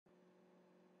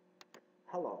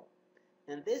Hello.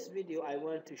 In this video, I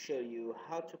want to show you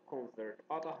how to convert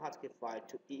autohotkey file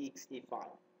to exe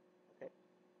file. Okay.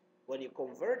 When you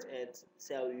convert it,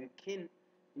 so you can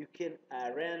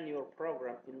run your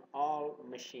program in all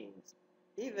machines,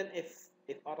 even if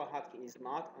autohotkey is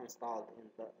not installed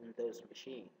in those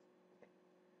machines. Okay.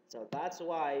 So that's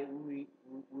why we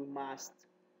must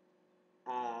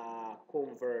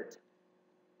convert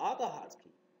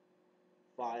autohotkey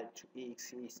file to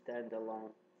exe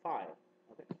standalone file.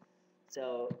 Okay.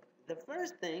 So the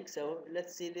first thing, so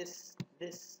let's see this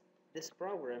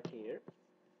program here.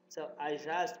 So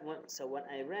when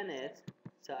I run it,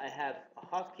 so I have a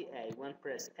hotkey A. When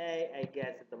press A, I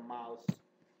get the mouse,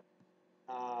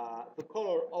 the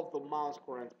color of the mouse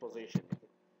current position.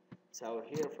 So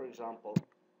here, for example,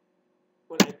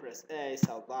 when I press A,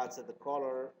 so that's the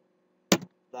color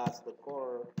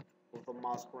of the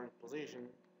mouse current position,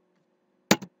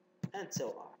 and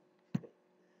so on. Okay.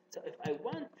 So if I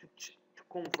want to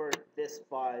convert this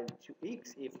file to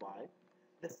exe file,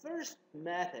 the first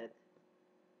method,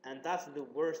 and that's the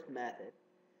worst method,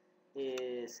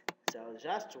 is so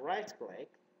just right click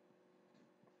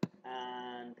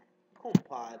and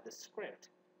compile the script.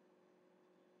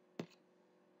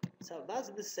 So that's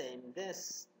the same.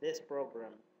 This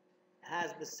program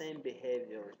has the same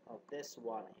behavior of this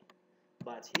one,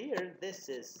 but here this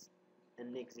is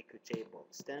an executable,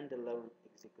 standalone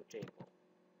executable.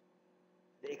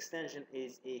 The extension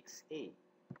is exe.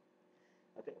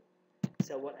 Okay.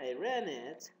 So when I run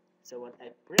it, so when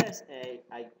I press A,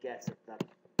 I get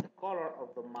the color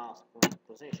of the mouse point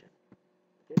position.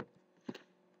 Okay.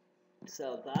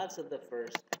 So that's the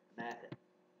first method.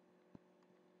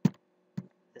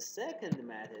 The second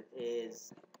method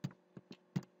is,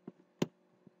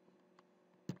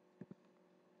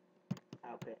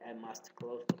 okay, I must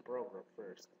close the program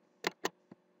first.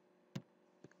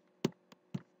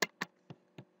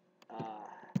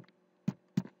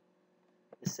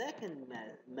 The second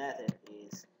method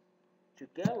is to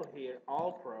go here,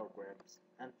 all programs,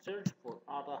 and search for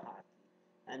autohotkey,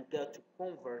 and go to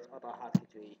convert autohotkey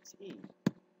to exe.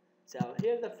 So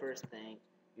here the first thing,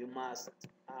 you must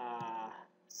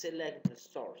select the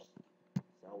source,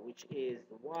 so which is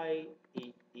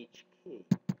YHK,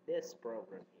 this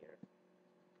program here,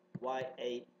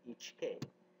 YHK,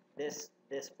 this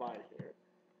file here,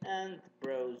 and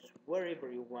browse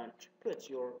wherever you want to put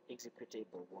your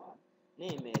executable one.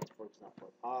 Name it, for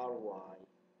example, RY.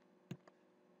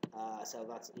 So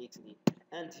that's exe.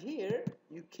 And here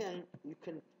you can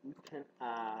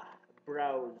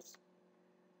browse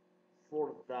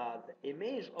for the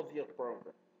image of your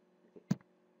program.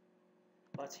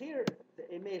 But here the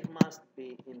image must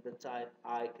be in the type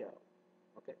ICO.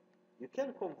 Okay. You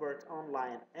can convert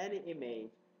online any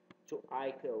image to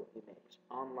ICO image.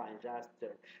 Online, just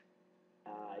search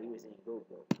using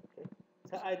Google. Okay.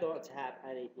 So I don't have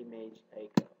any image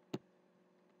ICO.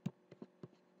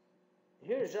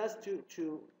 Here, just to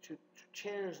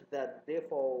change the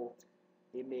default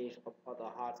image of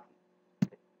autohotkey.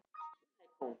 Okay.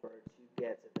 Convert, you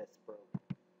get this program.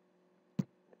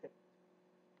 Okay.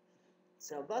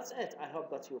 So that's it. I hope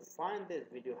that you find this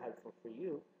video helpful for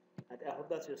you, and I hope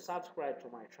that you subscribe to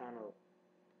my channel.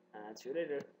 And see you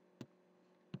later.